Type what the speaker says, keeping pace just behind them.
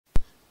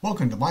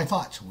Welcome to My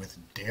Thoughts with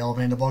Dale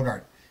Van de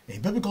Bogart, a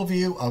biblical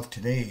view of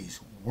today's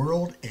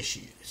world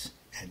issues.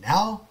 And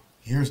now,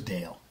 here's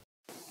Dale.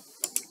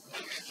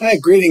 Hi,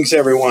 greetings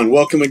everyone.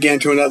 Welcome again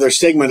to another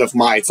segment of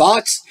My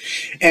Thoughts.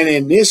 And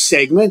in this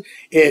segment,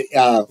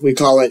 we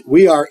call it,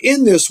 We Are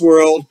in This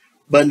World,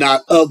 but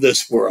Not of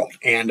This World.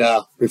 And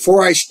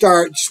before I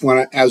start, just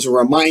want to, as a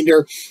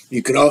reminder,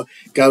 you can go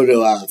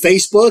to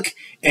Facebook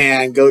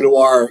and go to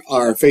our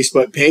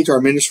Facebook page,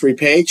 our ministry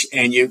page,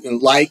 and you can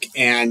like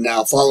and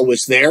follow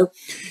us there.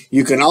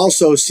 You can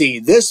also see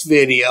this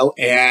video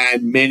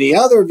and many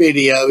other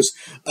videos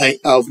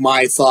of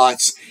my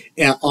thoughts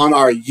on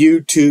our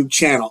YouTube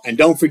channel. And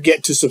don't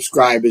forget to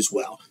subscribe as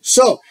well.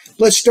 So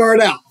let's start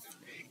out.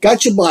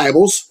 Got your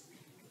Bibles.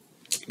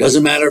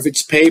 Doesn't matter if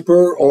it's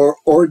paper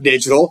or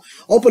digital.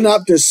 Open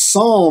up to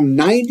Psalm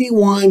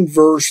 91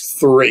 verse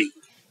 3.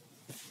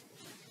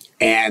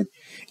 And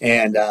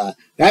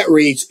that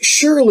reads,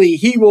 "Surely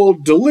he will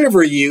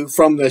deliver you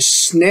from the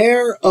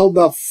snare of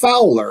the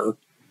fowler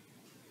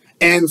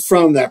and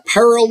from the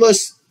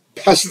perilous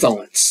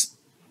pestilence."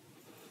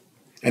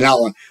 And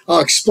I'll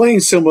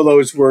explain some of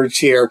those words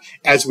here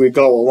as we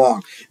go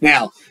along.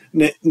 Now,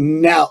 this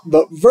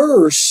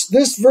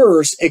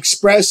verse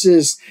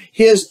expresses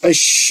his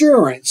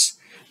assurance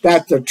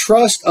that the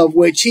trust of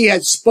which he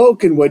had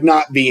spoken would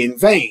not be in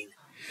vain,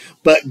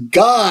 but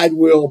God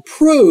will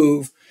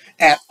prove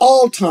at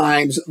all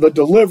times the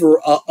deliverer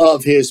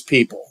of his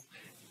people.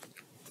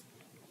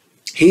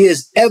 He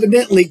is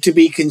evidently to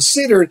be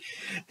considered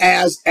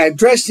as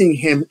addressing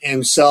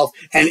himself,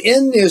 and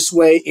in this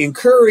way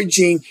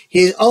encouraging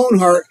his own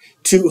heart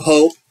to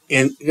hope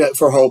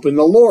for hope in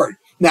the Lord.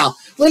 Now,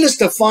 let us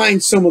define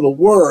some of the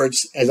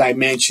words, as I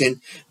mentioned,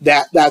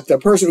 that the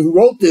person who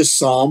wrote this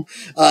psalm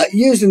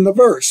used in the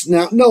verse.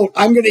 Now, note,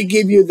 I'm going to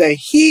give you the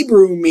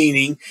Hebrew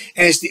meaning,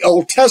 as the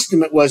Old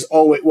Testament was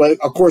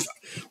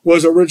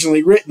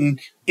originally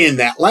written in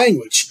that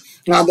language.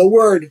 Now, the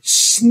word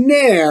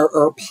snare,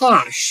 or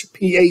pash,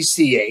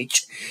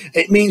 P-A-C-H,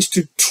 it means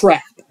to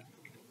trap.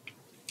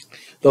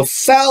 The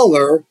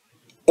fowler,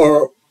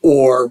 or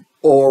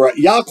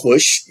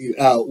yakush,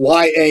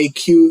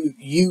 Y-A-Q-U-S-H,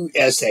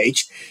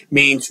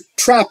 means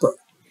trapper.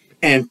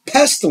 And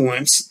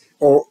pestilence,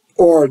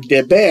 or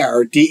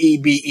deber,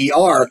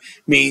 D-E-B-E-R,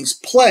 means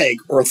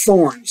plague or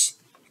thorns.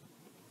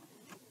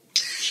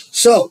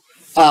 So,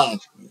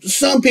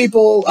 some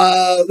people,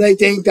 they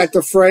think that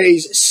the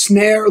phrase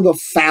snare the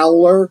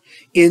fowler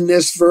in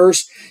this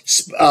verse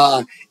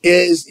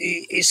is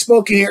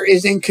spoken here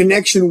is in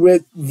connection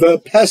with the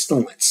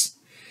pestilence,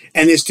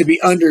 and is to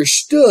be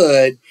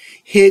understood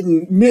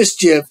hidden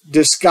mischief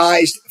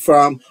disguised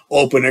from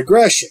open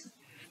aggression.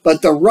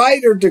 But the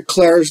writer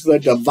declares the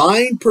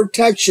divine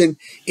protection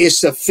is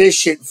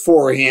sufficient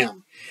for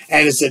him,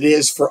 as it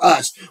is for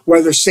us,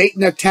 whether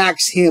Satan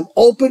attacks him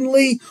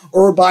openly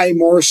or by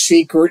more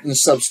secret and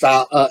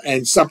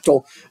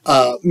subtle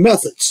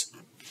methods.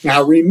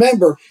 Now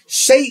remember,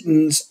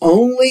 Satan's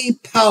only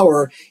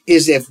power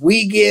is if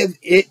we give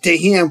it to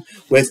him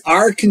with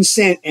our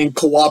consent and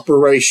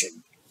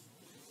cooperation,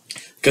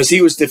 because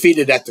he was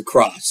defeated at the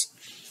cross.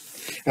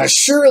 Now,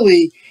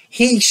 surely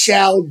he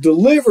shall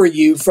deliver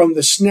you from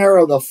the snare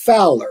of the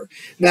fowler.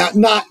 Now,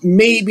 not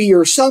maybe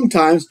or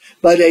sometimes,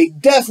 but a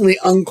definitely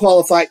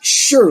unqualified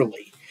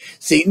surely.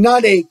 See,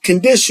 not a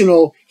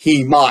conditional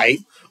he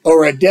might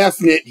or a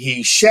definite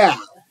he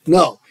shall.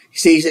 No.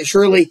 See, he said,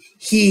 surely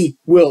he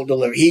will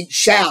deliver. He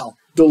shall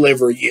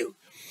deliver you.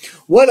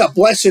 What a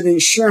blessed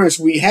assurance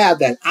we have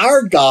that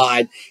our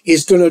God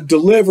is going to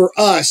deliver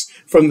us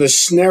from the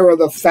snare of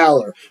the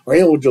fowler, or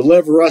he will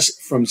deliver us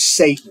from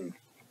Satan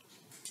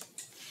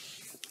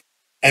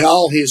and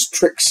all his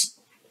tricks.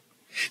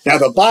 Now,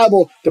 the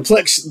Bible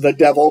depicts the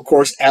devil, of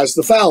course, as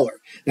the fowler.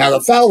 Now, a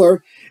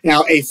fowler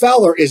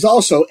is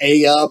also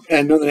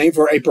another name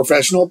for a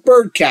professional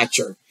bird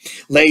catcher.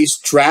 Lays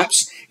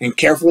traps and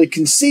carefully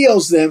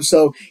conceals them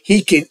so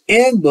he can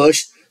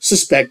ambush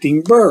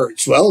suspecting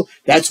birds. Well,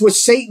 that's what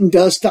Satan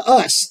does to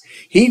us.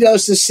 He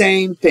does the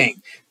same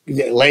thing.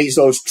 He lays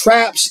those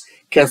traps,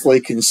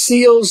 carefully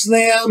conceals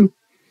them,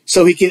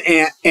 so he can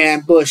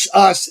ambush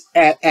us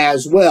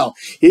as well.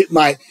 It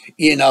might,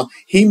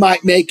 he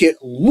might make it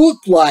look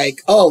like,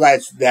 oh,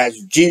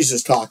 that's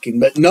Jesus talking,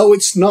 but no,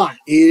 it's not.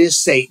 It is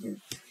Satan.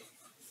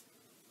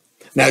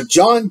 Now,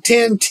 John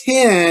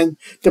 10:10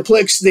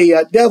 depicts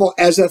the devil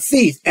as a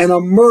thief and a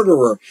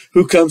murderer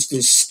who comes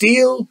to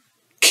steal,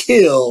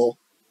 kill,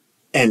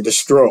 and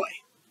destroy.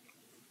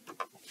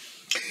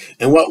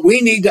 And what we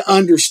need to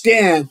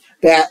understand,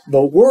 that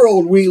the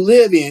world we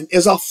live in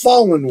is a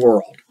fallen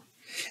world.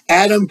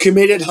 Adam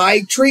committed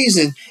high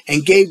treason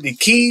and gave the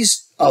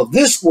keys of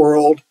this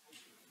world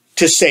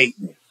to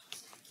Satan.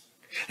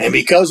 And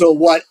because of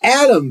what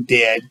Adam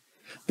did,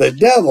 the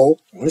devil,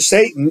 or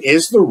Satan,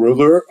 is the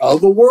ruler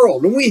of the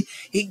world. And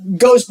he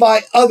goes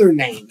by other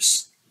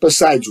names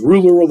besides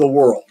ruler of the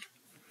world.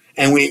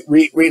 And we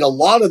read a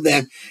lot of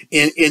them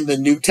in the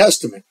New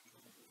Testament.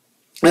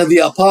 And the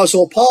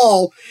Apostle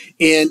Paul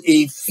in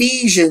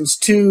Ephesians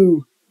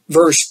 2,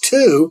 verse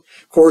 2,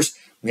 of course,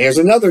 There's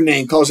another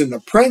name, calls him the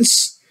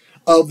prince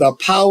of the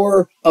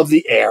power of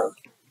the air.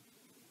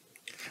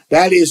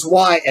 That is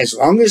why, as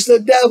long as the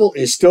devil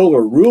is still the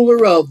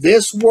ruler of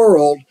this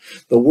world,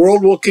 the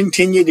world will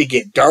continue to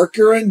get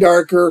darker and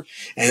darker,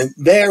 and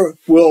there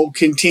will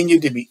continue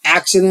to be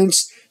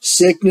accidents,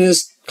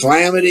 sickness,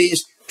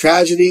 calamities,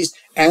 tragedies,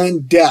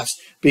 and deaths,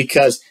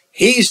 because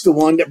he's the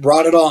one that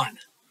brought it on.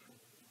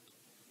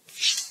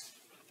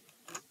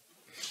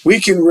 We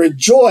can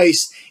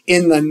rejoice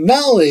in the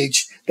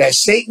knowledge that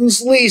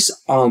Satan's lease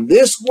on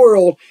this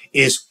world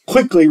is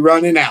quickly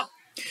running out.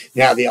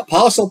 Now, the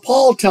Apostle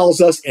Paul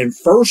tells us in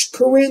 1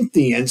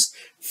 Corinthians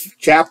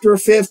chapter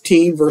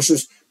 15,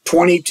 verses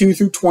 22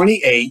 through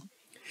 28,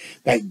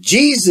 that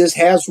Jesus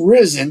has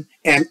risen,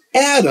 and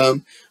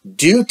Adam,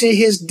 due to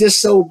his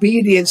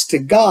disobedience to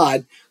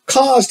God,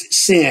 caused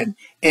sin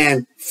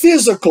and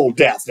physical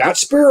death, not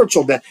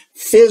spiritual death,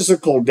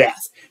 physical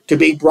death, to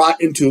be brought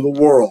into the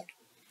world.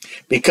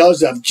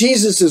 Because of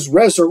Jesus'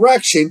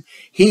 resurrection,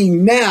 he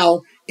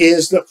now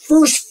is the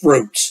first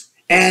fruits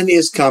and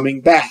is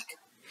coming back.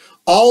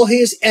 All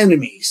his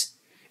enemies,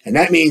 and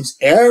that means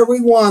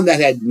everyone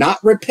that had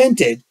not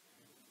repented,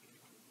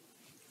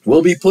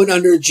 will be put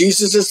under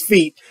Jesus'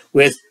 feet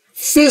with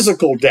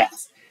physical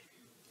death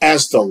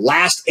as the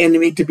last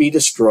enemy to be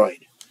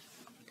destroyed.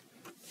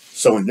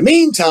 So in the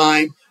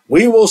meantime,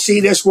 we will see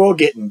this world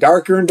getting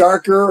darker and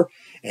darker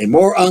and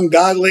more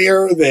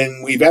ungodlier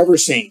than we've ever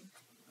seen.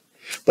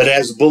 But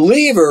as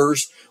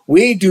believers,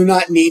 we do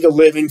not need to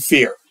live in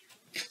fear.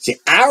 See,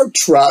 our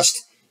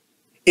trust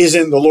is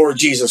in the Lord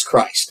Jesus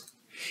Christ.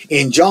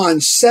 In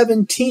John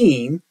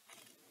 17,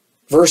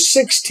 verse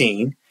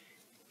 16,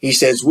 he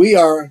says, we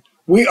are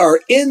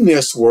in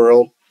this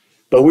world,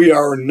 but we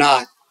are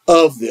not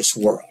of this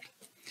world.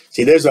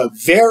 See, there's a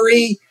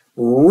very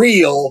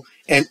real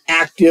and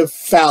active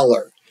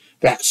fowler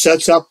that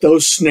sets up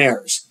those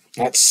snares.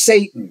 That's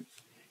Satan.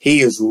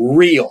 He is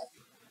real.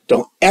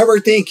 Don't ever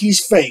think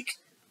he's fake.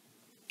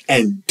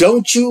 And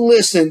don't you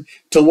listen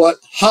to what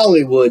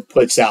Hollywood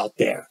puts out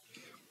there,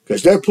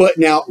 because they're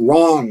putting out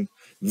wrong,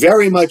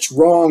 very much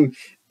wrong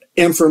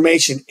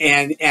information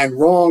and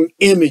wrong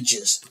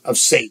images of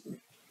Satan.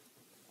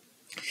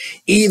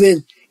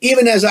 Even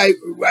as I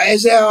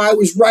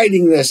was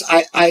writing this,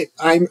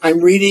 I'm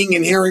reading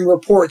and hearing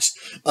reports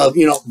of,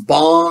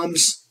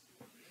 bombs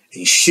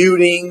and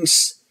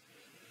shootings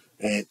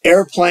and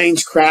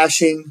airplanes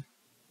crashing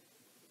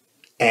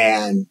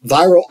and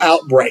viral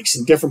outbreaks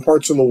in different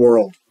parts of the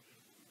world.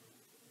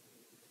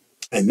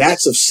 And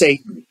that's of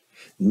Satan,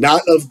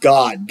 not of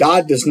God.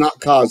 God does not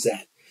cause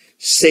that.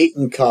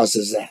 Satan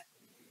causes that.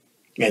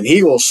 And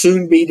he will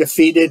soon be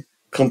defeated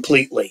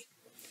completely.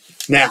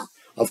 Now,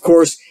 of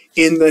course,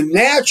 in the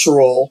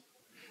natural,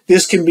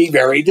 this can be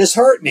very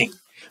disheartening.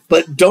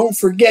 But don't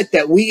forget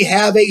that we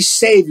have a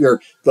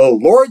Savior, the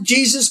Lord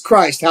Jesus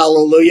Christ,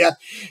 hallelujah,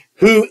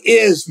 who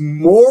is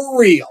more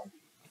real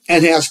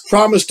and has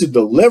promised to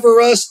deliver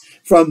us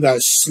from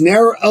the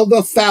snare of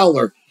the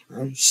fowler,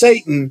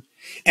 Satan,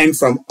 and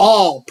from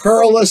all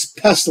perilous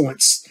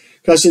pestilence,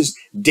 because it's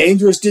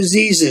dangerous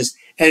diseases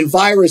and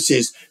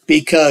viruses,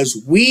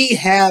 because we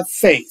have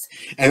faith.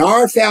 And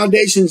our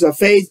foundations of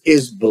faith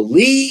is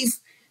believe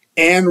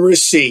and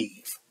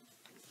receive.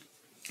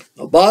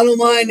 The bottom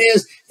line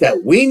is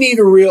that we need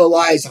to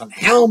realize on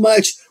how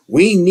much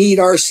we need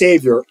our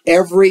Savior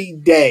every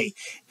day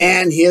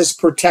and his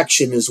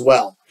protection as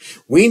well.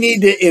 We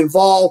need to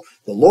involve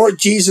the Lord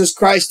Jesus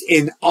Christ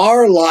in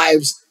our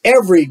lives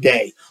every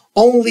day.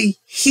 Only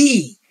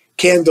he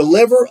can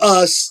deliver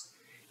us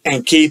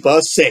and keep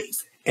us safe.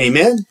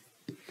 Amen?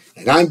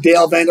 And I'm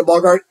Dale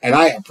Vanderbogart, and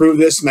I approve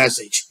this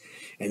message.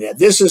 And if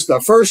this is the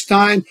first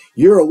time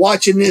you're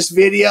watching this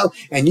video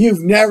and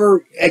you've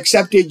never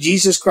accepted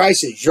Jesus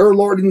Christ as your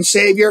Lord and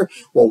Savior,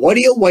 well, what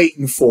are you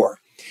waiting for?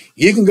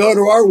 You can go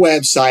to our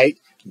website,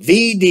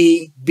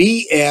 vdbm.org,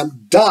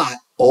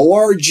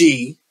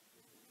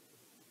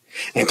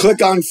 and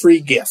click on Free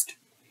Gift.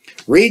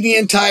 Read the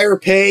entire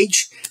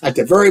page. At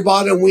the very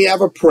bottom, we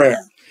have a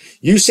prayer.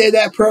 You say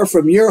that prayer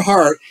from your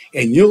heart,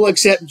 and you'll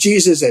accept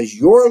Jesus as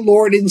your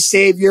Lord and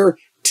Savior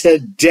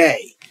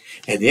today.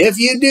 And if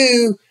you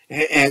do,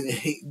 and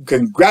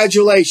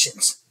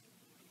congratulations,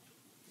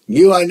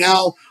 you are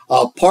now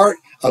a part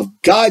of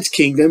God's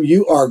kingdom.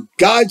 You are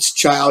God's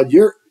child.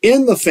 You're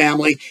in the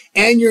family,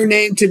 and your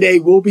name today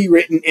will be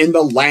written in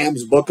the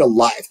Lamb's Book of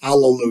Life.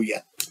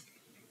 Hallelujah.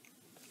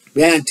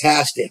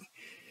 Fantastic.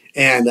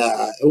 And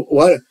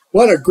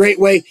what a great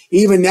way,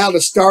 even now,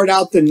 to start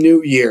out the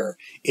new year,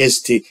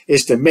 is to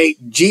make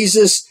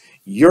Jesus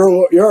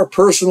your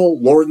personal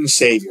Lord and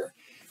Savior.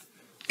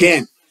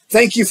 Again,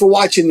 thank you for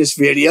watching this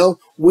video.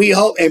 We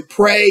hope and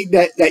pray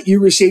that you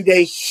received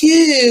a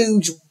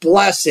huge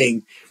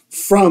blessing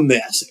from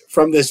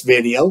this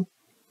video.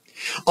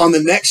 On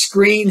the next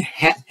screen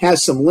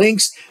has some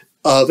links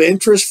of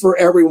interest for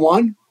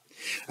everyone.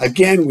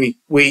 Again, we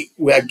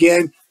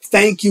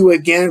thank you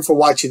again for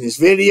watching this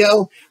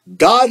video.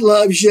 God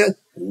loves you.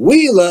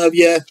 We love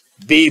you.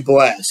 Be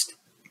blessed.